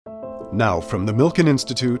Now from the Milken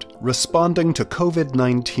Institute, responding to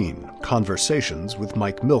COVID-19, conversations with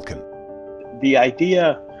Mike Milken. The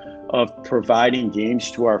idea of providing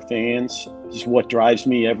games to our fans is what drives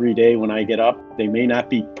me every day when I get up. They may not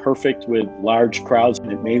be perfect with large crowds,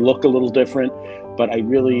 and it may look a little different, but I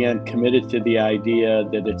really am committed to the idea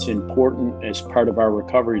that it's important as part of our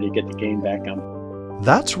recovery to get the game back on.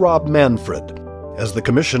 That's Rob Manfred. As the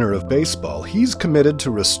Commissioner of Baseball, he's committed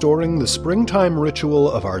to restoring the springtime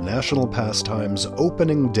ritual of our national pastime's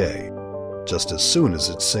opening day, just as soon as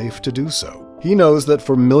it's safe to do so. He knows that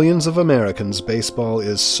for millions of Americans, baseball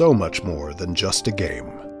is so much more than just a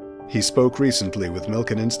game. He spoke recently with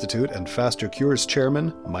Milken Institute and Faster Cures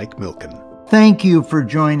Chairman Mike Milken. Thank you for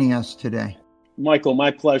joining us today. Michael,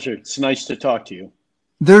 my pleasure. It's nice to talk to you.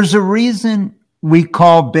 There's a reason we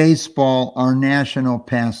call baseball our national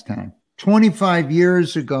pastime. 25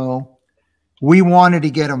 years ago, we wanted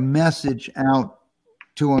to get a message out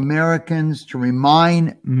to Americans to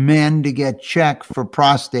remind men to get checked for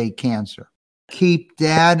prostate cancer. Keep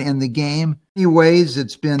Dad in the game. In many ways,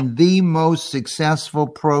 it's been the most successful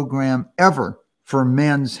program ever for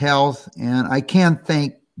men's health, and I can't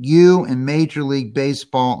thank you and Major League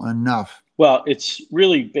Baseball enough. Well, it's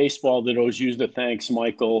really baseball that owes you the thanks,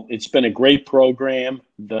 Michael. It's been a great program.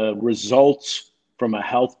 The results from a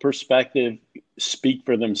health perspective speak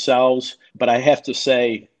for themselves. But I have to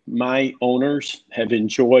say, my owners have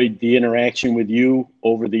enjoyed the interaction with you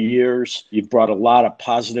over the years. You've brought a lot of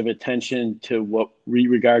positive attention to what we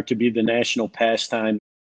regard to be the national pastime.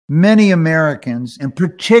 Many Americans, and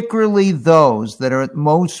particularly those that are at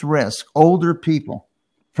most risk, older people,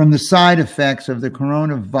 from the side effects of the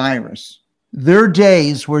coronavirus, their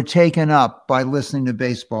days were taken up by listening to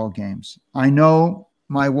baseball games. I know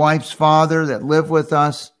my wife's father that lived with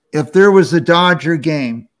us, if there was a Dodger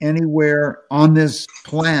game anywhere on this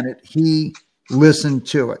planet, he listened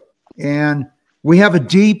to it. And we have a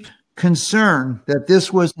deep concern that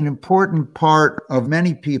this was an important part of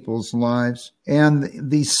many people's lives and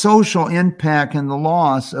the social impact and the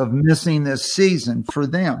loss of missing this season for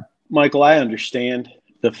them. Michael, I understand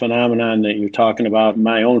the phenomenon that you're talking about.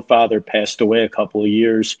 My own father passed away a couple of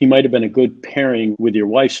years. He might have been a good pairing with your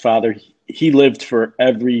wife's father. He lived for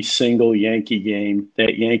every single Yankee game.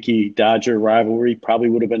 That Yankee-Dodger rivalry probably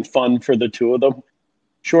would have been fun for the two of them.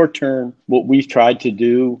 Short term, what we've tried to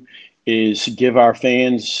do is give our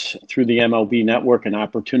fans through the MLB network an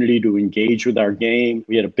opportunity to engage with our game.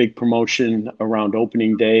 We had a big promotion around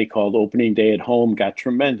opening day called Opening Day at Home, got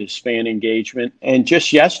tremendous fan engagement. And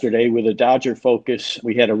just yesterday, with a Dodger focus,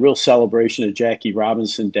 we had a real celebration of Jackie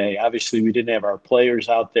Robinson Day. Obviously, we didn't have our players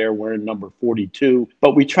out there wearing number 42,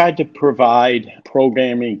 but we tried to provide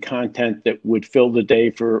programming content that would fill the day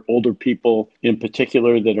for older people in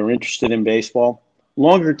particular that are interested in baseball.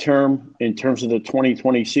 Longer term, in terms of the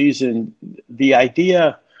 2020 season, the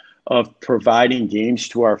idea of providing games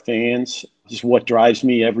to our fans is what drives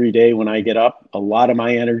me every day when I get up. A lot of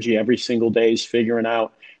my energy every single day is figuring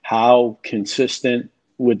out how consistent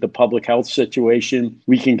with the public health situation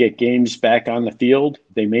we can get games back on the field.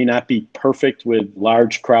 They may not be perfect with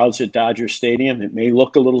large crowds at Dodger Stadium. It may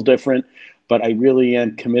look a little different, but I really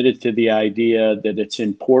am committed to the idea that it's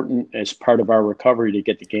important as part of our recovery to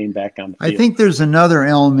get the game back on the field. I think there's another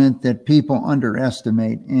element that people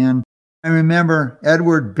underestimate. And I remember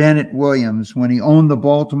Edward Bennett Williams, when he owned the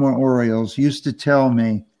Baltimore Orioles, used to tell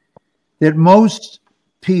me that most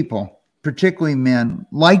people, particularly men,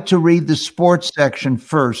 like to read the sports section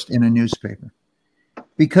first in a newspaper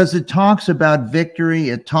because it talks about victory,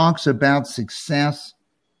 it talks about success,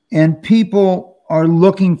 and people are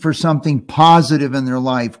looking for something positive in their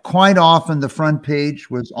life. Quite often, the front page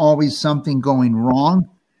was always something going wrong,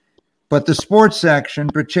 but the sports section,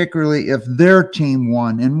 particularly if their team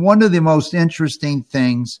won. And one of the most interesting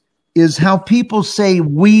things is how people say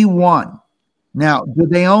we won. Now, do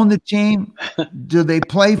they own the team? Do they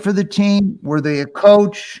play for the team? Were they a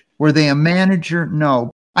coach? Were they a manager?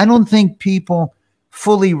 No. I don't think people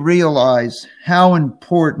fully realize how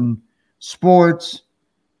important sports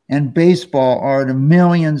and baseball are to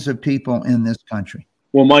millions of people in this country.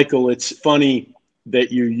 Well, Michael, it's funny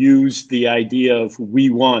that you used the idea of we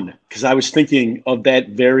won, because I was thinking of that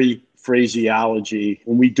very phraseology.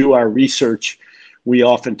 When we do our research, we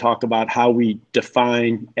often talk about how we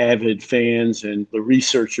define avid fans, and the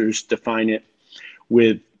researchers define it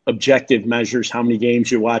with objective measures, how many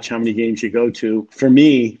games you watch, how many games you go to. For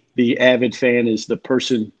me, the avid fan is the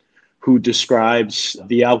person who describes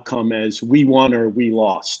the outcome as we won or we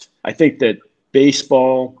lost. I think that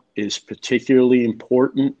baseball is particularly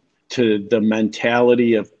important to the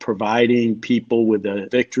mentality of providing people with a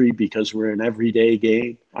victory because we're an everyday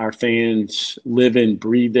game. Our fans live and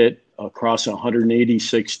breathe it. across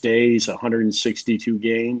 186 days, 162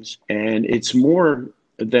 games. And it's more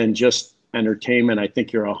than just entertainment. I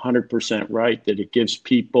think you're 100% right that it gives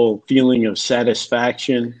people feeling of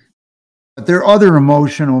satisfaction. But there are other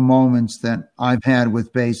emotional moments that I've had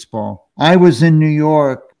with baseball. I was in New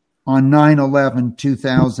York on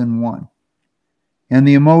 9/11/2001, and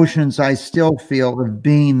the emotions I still feel of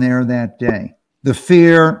being there that day. The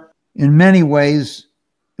fear, in many ways,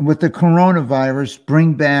 with the coronavirus,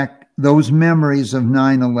 bring back those memories of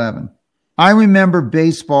 9/11. I remember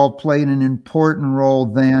baseball played an important role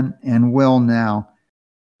then and will now.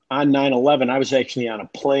 On 9/11, I was actually on a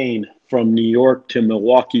plane from New York to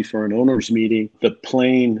Milwaukee for an owners meeting. The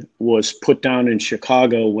plane was put down in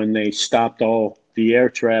Chicago when they stopped all the air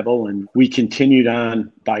travel, and we continued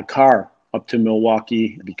on by car up to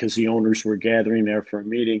Milwaukee because the owners were gathering there for a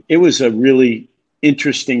meeting. It was a really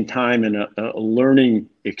interesting time and a learning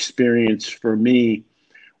experience for me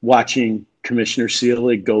watching Commissioner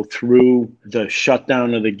Selig go through the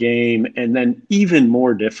shutdown of the game, and then even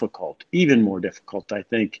more difficult, I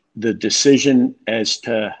think, the decision as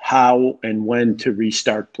to how and when to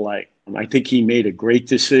restart play. I think he made a great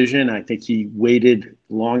decision. I think he waited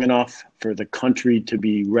long enough for the country to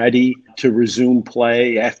be ready to resume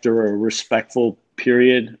play after a respectful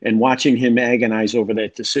period. And watching him agonize over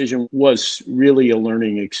that decision was really a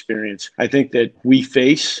learning experience. I think that we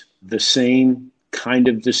face the same kind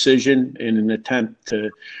of decision in an attempt to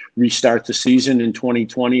restart the season in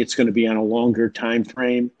 2020. It's going to be on a longer time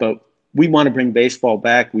frame, but we want to bring baseball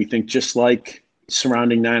back. We think, just like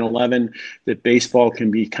surrounding 9/11, that baseball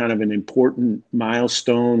can be kind of an important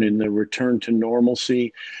milestone in the return to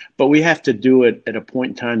normalcy, but we have to do it at a point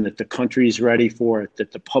in time that the country is ready for it,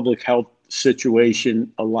 that the public health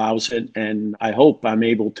situation allows it, and I hope I'm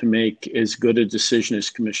able to make as good a decision as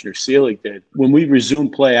Commissioner Selig did. When we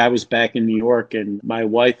resumed play, I was back in New York, and my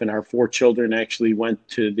wife and our 4 children actually went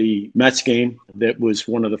to the Mets game. That was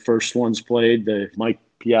one of the first ones played. The Mike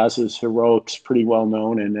Piazza's heroics, pretty well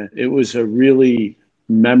known, and it was a really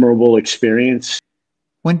memorable experience.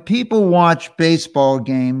 When people watch baseball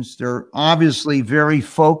games, they're obviously very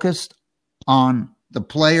focused on the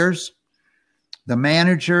players, the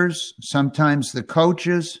managers, sometimes the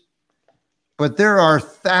coaches, but there are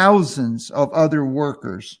thousands of other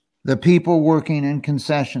workers, the people working in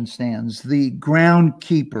concession stands, the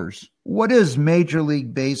groundkeepers. What is Major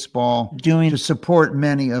League Baseball doing to support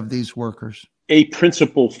many of these workers? A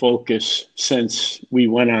principal focus since we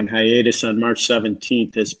went on hiatus on March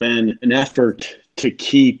 17th has been an effort to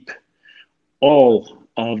keep all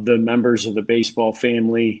of the members of the baseball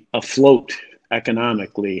family afloat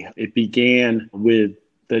economically. It began with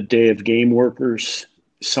the Day of Game workers,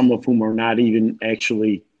 some of whom are not even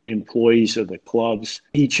actually employees of the clubs.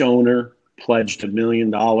 Each owner pledged $1 million,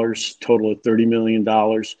 total of $30 million,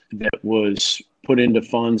 that was put into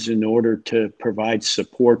funds in order to provide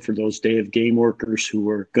support for those Day of Game workers who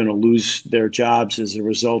were going to lose their jobs as a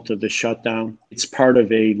result of the shutdown. It's part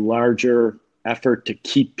of a larger effort to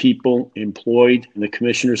keep people employed. In the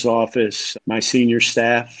commissioner's office, my senior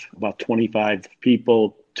staff, about 25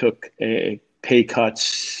 people, took pay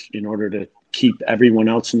cuts in order to keep everyone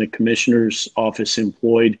else in the commissioner's office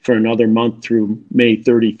employed for another month through May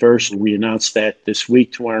 31st. We announced that this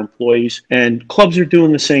week to our employees. And clubs are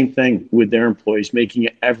doing the same thing with their employees, making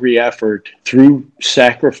every effort through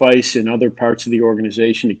sacrifice in other parts of the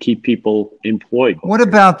organization to keep people employed. What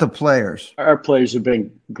about the players? Our players have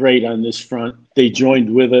been great on this front. They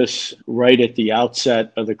joined with us right at the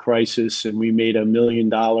outset of the crisis, and we made $1 million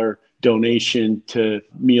donation to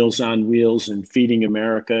Meals on Wheels and Feeding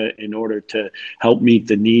America in order to help meet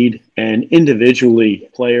the need. And individually,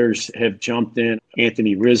 players have jumped in.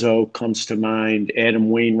 Anthony Rizzo comes to mind. Adam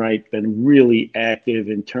Wainwright, been really active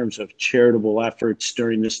in terms of charitable efforts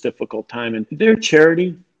during this difficult time. And their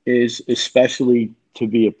charity is especially to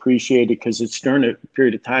be appreciated because it's during a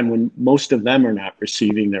period of time when most of them are not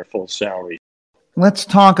receiving their full salary. Let's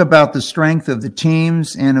talk about the strength of the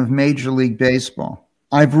teams and of Major League Baseball.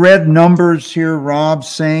 I've read numbers here, Rob,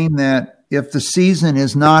 saying that if the season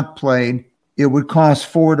is not played, it would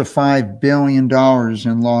cost $4 to $5 billion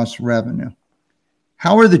in lost revenue.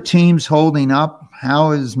 How are the teams holding up?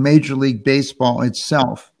 How is Major League Baseball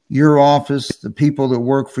itself, your office, the people that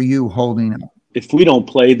work for you, holding up? If we don't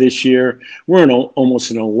play this year, we're in almost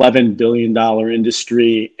an $11 billion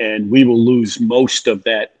industry, and we will lose most of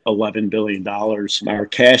that $11 billion. Our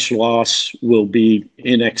cash loss will be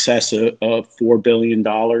in excess of $4 billion.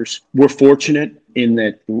 We're fortunate in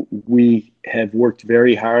that we have worked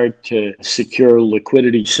very hard to secure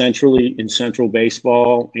liquidity centrally in Central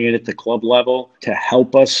Baseball and at the club level to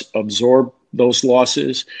help us absorb those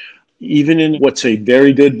losses. even in what's a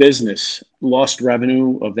very good business, lost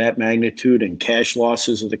revenue of that magnitude and cash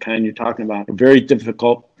losses of the kind you're talking about, a very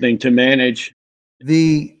difficult thing to manage.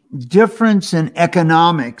 The difference in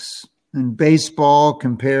economics in baseball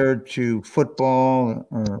compared to football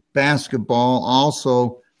or basketball,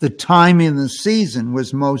 also the timing of the season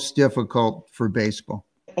was most difficult for baseball.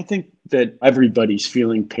 I think that everybody's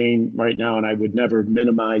feeling pain right now, and I would never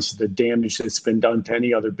minimize the damage that's been done to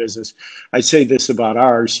any other business. I say this about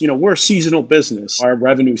ours, we're a seasonal business. Our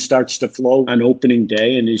revenue starts to flow on opening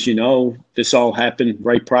day, and as you know, this all happened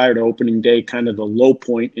right prior to opening day, kind of the low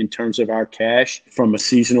point in terms of our cash from a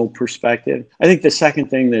seasonal perspective. I think the second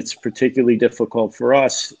thing that's particularly difficult for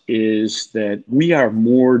us is that we are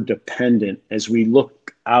more dependent as we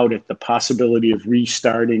look out at the possibility of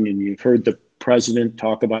restarting, and you've heard the president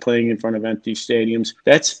talk about playing in front of empty stadiums.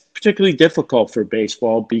 That's particularly difficult for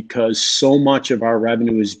baseball because so much of our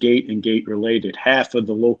revenue is gate and gate related. Half of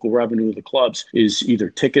the local revenue of the clubs is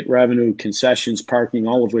either ticket revenue, concessions, parking,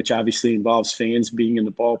 all of which obviously involves fans being in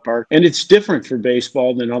the ballpark. And it's different for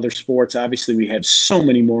baseball than other sports. Obviously, we have so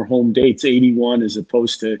many more home dates, 81 as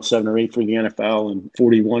opposed to 7 or 8 for the NFL and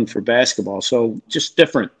 41 for basketball. So just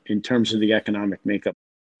different in terms of the economic makeup.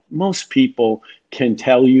 Most people can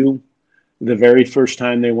tell you the very first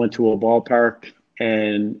time they went to a ballpark,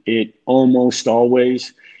 and it almost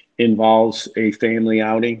always involves a family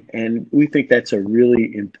outing. And we think that's a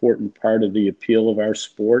really important part of the appeal of our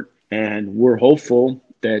sport. And we're hopeful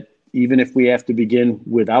that even if we have to begin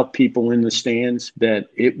without people in the stands, that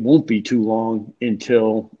it won't be too long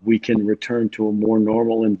until we can return to a more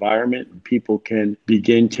normal environment and people can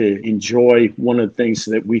begin to enjoy one of the things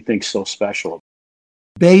that we think is so special.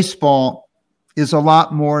 Baseball is a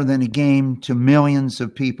lot more than a game to millions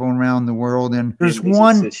of people around the world. And there's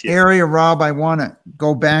one area, Rob, I want to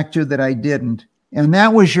go back to that I didn't. And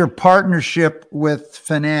that was your partnership with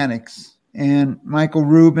Fanatics and Michael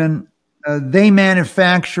Rubin. They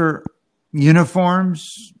manufacture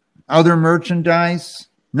uniforms, other merchandise,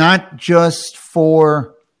 not just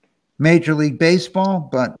for Major League Baseball,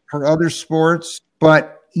 but for other sports.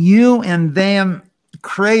 But you and them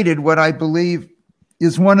created what I believe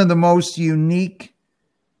is one of the most unique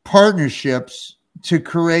partnerships to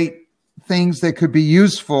create things that could be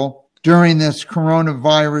useful during this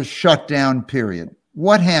coronavirus shutdown period.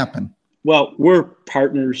 What happened? Well, we're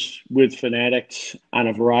partners with Fanatics on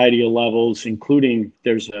a variety of levels, including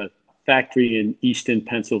there's a factory in Easton,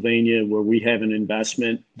 Pennsylvania, where we have an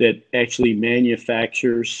investment that actually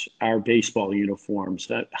manufactures our baseball uniforms.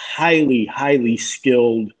 Highly, highly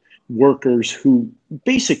skilled workers who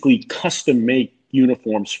basically custom make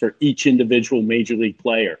uniforms for each individual major league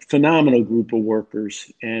player. Phenomenal group of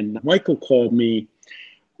workers. And Michael called me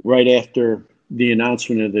right after the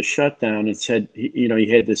announcement of the shutdown and said, he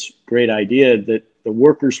had this great idea that the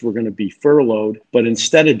workers were going to be furloughed. But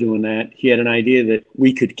instead of doing that, he had an idea that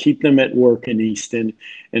we could keep them at work in Easton.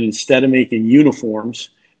 And instead of making uniforms,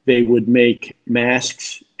 they would make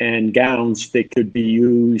masks and gowns that could be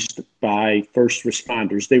used by first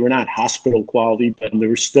responders. They were not hospital quality, but there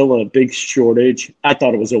was still a big shortage. I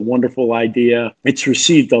thought it was a wonderful idea. It's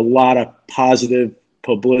received a lot of positive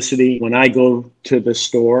publicity. When I go to the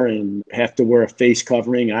store and have to wear a face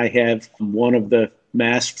covering, I have one of the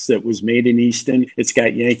masks that was made in Easton. It's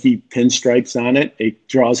got Yankee pinstripes on it. It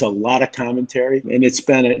draws a lot of commentary, and it's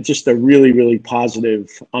been just a really, really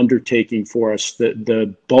positive undertaking for us.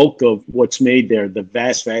 The bulk of what's made there, the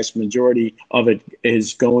vast, vast majority of it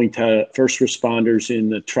is going to first responders in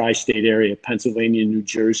the tri-state area, Pennsylvania, New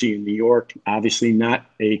Jersey, and New York. Obviously not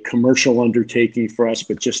a commercial undertaking for us,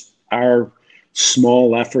 but just our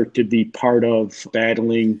small effort to be part of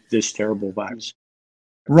battling this terrible virus.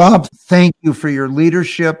 Rob, thank you for your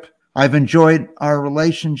leadership. I've enjoyed our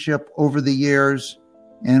relationship over the years,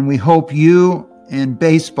 and we hope you and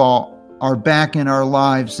baseball are back in our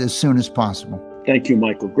lives as soon as possible. Thank you,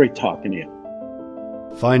 Michael. Great talking to you.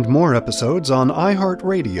 Find more episodes on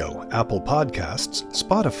iHeartRadio, Apple Podcasts,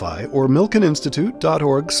 Spotify, or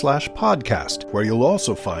milkeninstitute.org/podcast, where you'll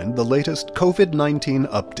also find the latest COVID-19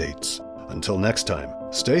 updates. Until next time,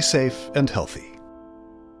 stay safe and healthy.